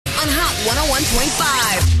on Hot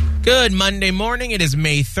 101.5. Good Monday morning. It is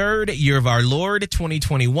May 3rd, year of our Lord,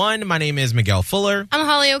 2021. My name is Miguel Fuller. I'm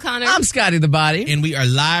Holly O'Connor. I'm Scotty the Body. And we are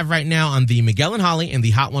live right now on the Miguel and Holly and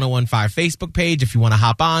the Hot 101.5 Facebook page. If you want to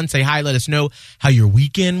hop on, say hi, let us know how your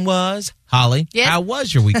weekend was. Holly, Yes. How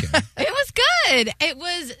was your weekend? It was good. It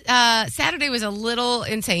was, Saturday was a little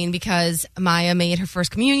insane because Maya made her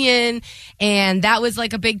first communion, and that was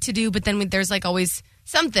like a big to-do, but then there's like always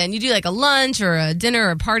something. You do like a lunch or a dinner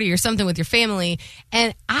or a party or something with your family,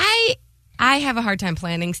 and I have a hard time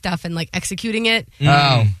planning stuff and like executing it. Oh.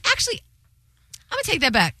 Actually, I'm going to take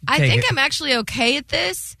that back. I think I'm actually okay at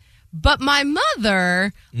this. But my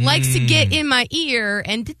mother likes to get in my ear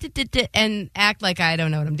and act like I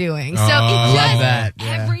don't know what I'm doing. So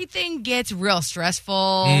everything gets real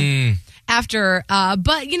stressful after.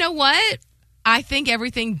 But you know what? I think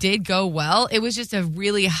everything did go well. It was just a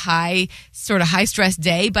really high stress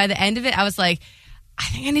day. By the end of it, I was like, I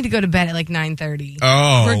think I need to go to bed at like 9:30.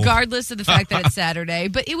 Oh. Regardless of the fact that it's Saturday.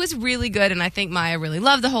 But it was really good, and I think Maya really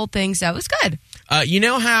loved the whole thing, so it was good. You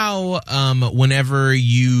know how whenever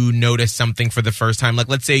you notice something for the first time, like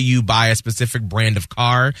let's say you buy a specific brand of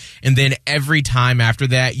car, and then every time after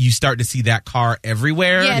that, you start to see that car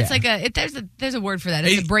everywhere? Yeah, it's like there's a word for that.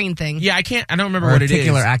 It's a brain thing. Yeah, I don't remember what it is.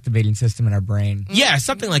 Reticular activating system in our brain. Yeah,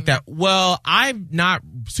 something like that. Well, I'm not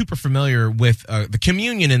super familiar with the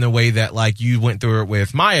communion in the way that like you went through it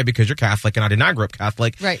with Maya because you're Catholic and I did not grow up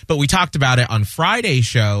Catholic. Right. But we talked about it on Friday's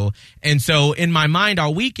show. And so in my mind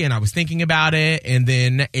all weekend, I was thinking about it. And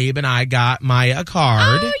then Abe and I got Maya a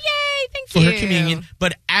card. Oh, yay. Thank For you. her communion.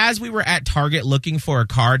 But as we were at Target looking for a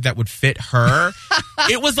card that would fit her,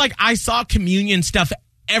 it was like I saw communion stuff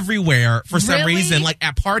everywhere for some Really? reason, like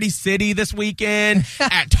at Party City this weekend,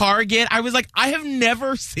 at Target. I was like, I have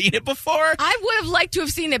never seen it before. I would have liked to have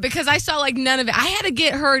seen it because I saw like none of it. I had to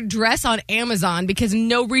get her dress on Amazon because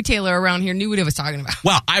no retailer around here knew what it was talking about.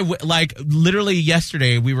 Well, like literally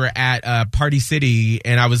yesterday we were at Party City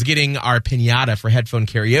and I was getting our piñata for headphone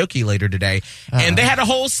karaoke later today, and they had a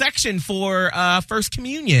whole section for First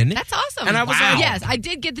Communion. That's awesome. And I was like, yes, I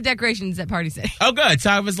did get the decorations at Party City. Oh, good. So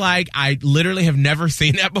I was like, I literally have never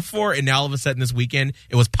seen that before, and now all of a sudden this weekend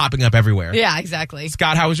it was popping up everywhere. Yeah, exactly.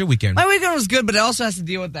 Scott, how was your weekend? My weekend was good, but it also has to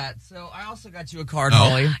deal with that. So I also got you a card, Oh.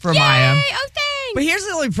 Holly, for Yay! Maya. Oh, thanks. But here's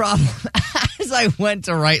the only problem. As I went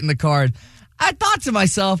to write in the card, I thought to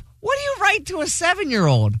myself, what do you write to a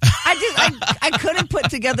 7-year-old? I couldn't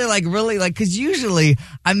put together like really like, because usually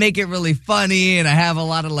I make it really funny and I have a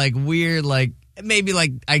lot of like weird like, maybe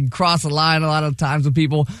like I cross a line a lot of times with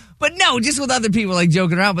people, but no, just with other people like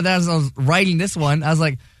joking around. But as I was writing this one, I was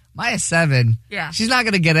like, Maya's 7. Yeah. She's not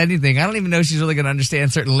going to get anything. I don't even know if she's really going to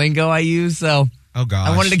understand certain lingo I use. So Oh, gosh.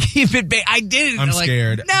 I wanted to keep it I didn't. I'm like,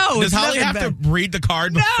 scared. No. Does it's Holly nothing have bad. to read the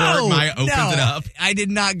card before Maya opens it up? I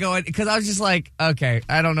did not go because I was just like, okay,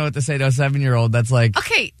 I don't know what to say to a 7-year-old. That's like,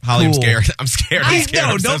 Okay. Holly, Cool. I'm scared. I'm scared. I'm scared.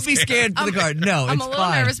 no, I'm so don't be scared for the card. No, I'm it's a little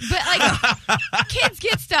fine. nervous, but like kids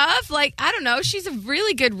get stuff. Like I don't know. She's a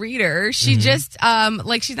really good reader. She just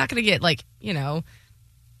like she's not gonna get like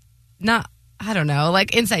I don't know,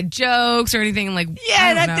 like inside jokes or anything like.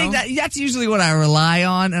 Yeah, and I think that's usually what I rely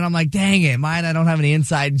on, and I'm like, dang it, mine. I don't have any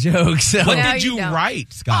inside jokes. So. What No, did you you don't.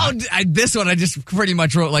 write, Scott? This one I just pretty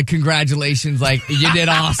much wrote like congratulations, like you did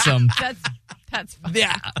awesome. That's fine.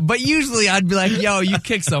 Yeah, but usually I'd be like, yo, you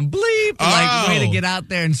kick some bleep, like way to Oh. get out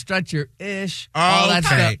there and strut your ish, Oh, all that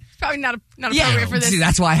okay. stuff. Probably not Yeah, appropriate for this. see,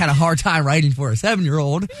 that's why I had a hard time writing for a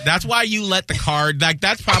 7-year-old. That's why you let the card, like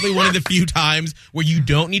that's probably one of the few times where you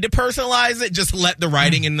don't need to personalize it. Just let the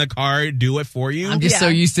writing in the card do it for you. I'm just so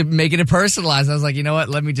used to making it personalized. I was like, you know what?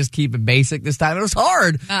 Let me just keep it basic this time. It was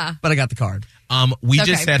hard, but I got the card. We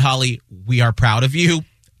Okay. just said, Holly, we are proud of you,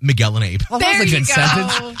 Miguel and Abe. Well, There that was a you good go.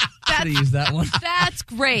 sentence. Should have used that one. That's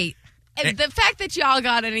great. And the fact that y'all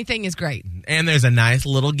got anything is great. And there's a nice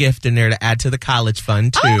little gift in there to add to the college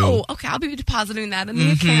fund, too. Oh, okay. I'll be depositing that in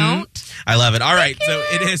the account. I love it. All right, so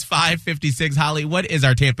it is 5:56. Holly, what is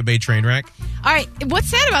our Tampa Bay train wreck? All right. What's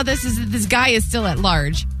sad about this is that this guy is still at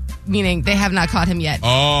large, meaning they have not caught him yet.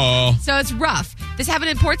 Oh. So it's rough. This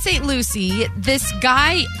happened in Port St. Lucie. This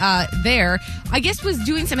guy there, I guess, was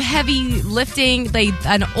doing some heavy lifting.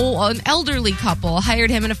 An elderly couple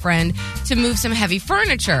hired him and a friend to move some heavy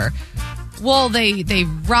furniture. Well, they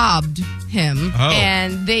robbed him,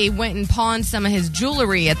 and they went and pawned some of his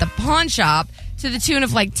jewelry at the pawn shop to the tune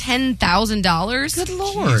of like $10,000. Good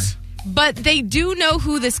Lord. But they do know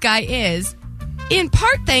who this guy is, in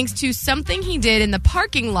part thanks to something he did in the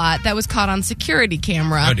parking lot that was caught on security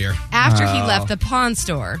camera. Oh, dear. After he left the pawn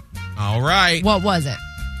store. All right. What was it?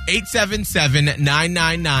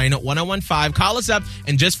 877-999-1015. Call us up,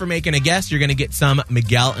 and just for making a guess, you're going to get some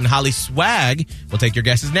Miguel and Holly swag. We'll take your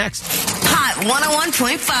guesses next. Hot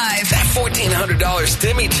 101.5. That $1,400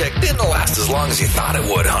 stimmy check didn't last as long as you thought it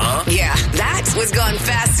would, huh? Yeah, that was gone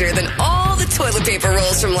faster than all the toilet paper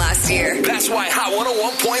rolls from last year. That's why Hot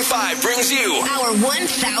 101.5 brings you Our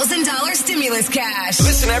 $1,000 stimulus cash.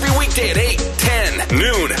 Listen every weekday at 8, 10,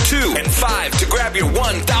 noon, 2, and 5 to grab your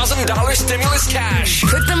 $1,000 stimulus cash.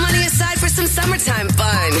 Put the money aside for some summertime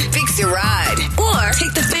fun. Fix your ride. Or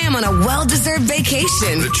take the fam on a well-deserved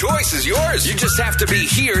vacation. The choice is yours. You just have to be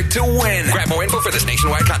here to win. Grab more info for this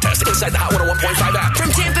nationwide contest inside the Hot 101.5 app. From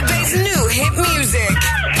Tampa Bay's new hit music.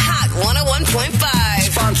 Hot 101.5.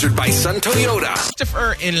 Sponsored by Sun Toyota.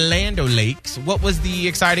 Christopher in Land O'Lakes, what was the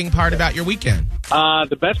exciting part about your weekend?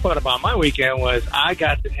 The best part about my weekend was I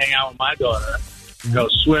got to hang out with my daughter, go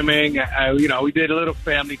swimming. We did a little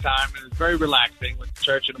family time. It was very relaxing. Went to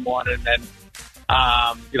church in the morning, and then,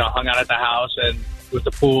 hung out at the house and with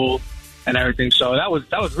the pool and everything. So that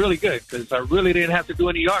was really good because I really didn't have to do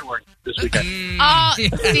any yard work this weekend. Oh,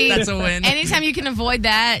 see, That's a win. Anytime you can avoid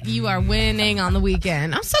that, you are winning on the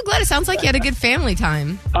weekend. I'm so glad. It sounds like you had a good family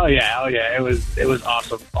time. Oh yeah. It was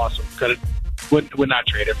awesome. Would not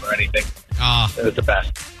trade it for anything. It was the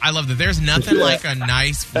best. I love that. There's nothing like a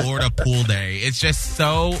nice Florida pool day. It's just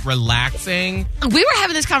so relaxing. We were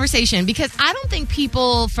having this conversation because I don't think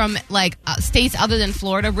people from states other than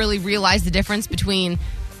Florida really realize the difference between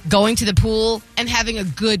going to the pool and having a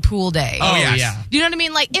good pool day. Oh, yes. yeah. You know what I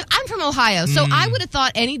mean? Like, I'm from Ohio, so I would have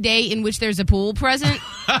thought any day in which there's a pool present,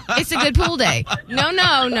 it's a good pool day. No.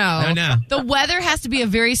 No. The weather has to be a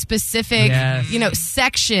very specific,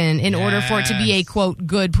 section in order for it to be a, quote,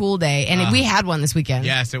 good pool day. And we had one this weekend.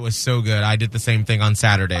 Yes, it was so good. I did the same thing on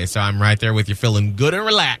Saturday, so I'm right there with you, feeling good and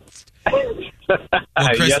relaxed. Well,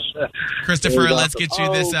 Yes, sir. Christopher, It was let's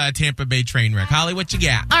awesome. get you this Tampa Bay train wreck. Holly, what you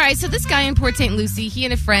got? All right, so this guy in Port St. Lucie, he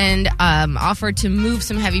and a friend offered to move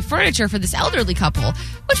some heavy furniture for this elderly couple,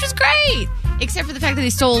 which was great, except for the fact that they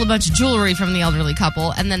stole a bunch of jewelry from the elderly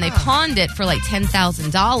couple, and then they pawned it for like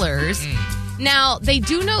 $10,000. Now, they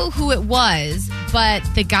do know who it was, but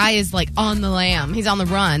the guy is like on the lam. He's on the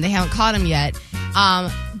run. They haven't caught him yet.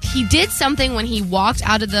 He did something when he walked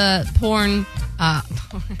out of the porn...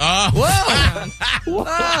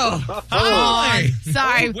 Holly!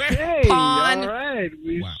 Sorry. Hey, Pawn. all right.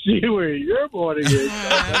 We Wow. see where your morning is.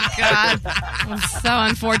 God, it's so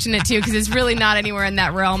unfortunate too because it's really not anywhere in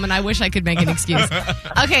that realm, and I wish I could make an excuse.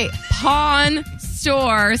 Okay, pawn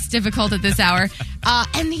store is difficult at this hour,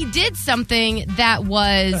 and he did something that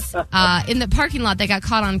was in the parking lot that got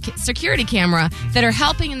caught on security camera that are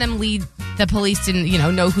helping them lead the police to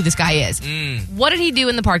know who this guy is. What did he do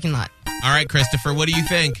in the parking lot? All right, Christopher, what do you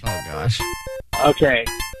think? Oh, gosh. Okay.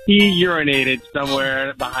 He urinated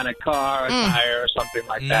somewhere behind a car, a tire, or something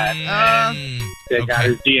like that. And they got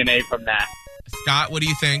his DNA from that. Scott, what do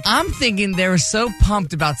you think? I'm thinking they were so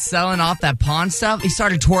pumped about selling off that pawn stuff, he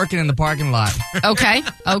started twerking in the parking lot. Okay.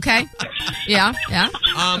 Yeah.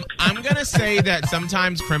 I'm gonna say that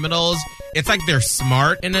sometimes criminals, it's like they're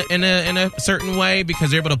smart in a certain way because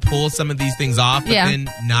they're able to pull some of these things off, but then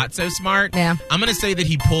not so smart. Yeah. I'm gonna say that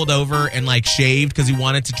he pulled over and shaved because he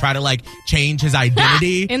wanted to try to change his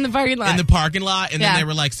identity In the parking lot. in the parking lot, and Yeah. then they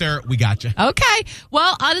were like, "Sir, we got you." Okay.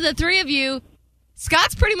 Well, out of the three of you,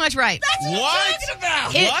 Scott's pretty much right. What?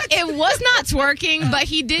 It was not twerking, but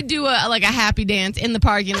he did do a happy dance in the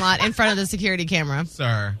parking lot in front of the security camera.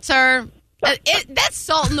 Sir, that's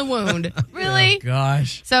salt in the wound. Really? Oh,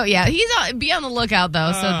 gosh. So, yeah, be on the lookout,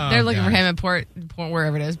 though. So they're looking for him at Port,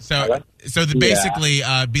 wherever it is. So basically,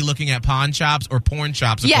 be looking at pawn shops or porn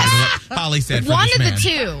shops. Yes. according to what Holly said. For One this of man. the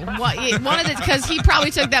two. One of the, because he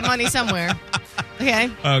probably took that money somewhere.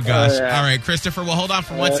 Okay. Oh gosh! yeah. All right, Christopher. We'll hold on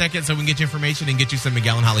for 1 second so we can get you information and get you some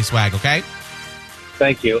Miguel and Holly swag. Okay?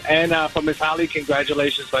 Thank you. And for Miss Holly,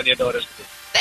 congratulations on your daughter's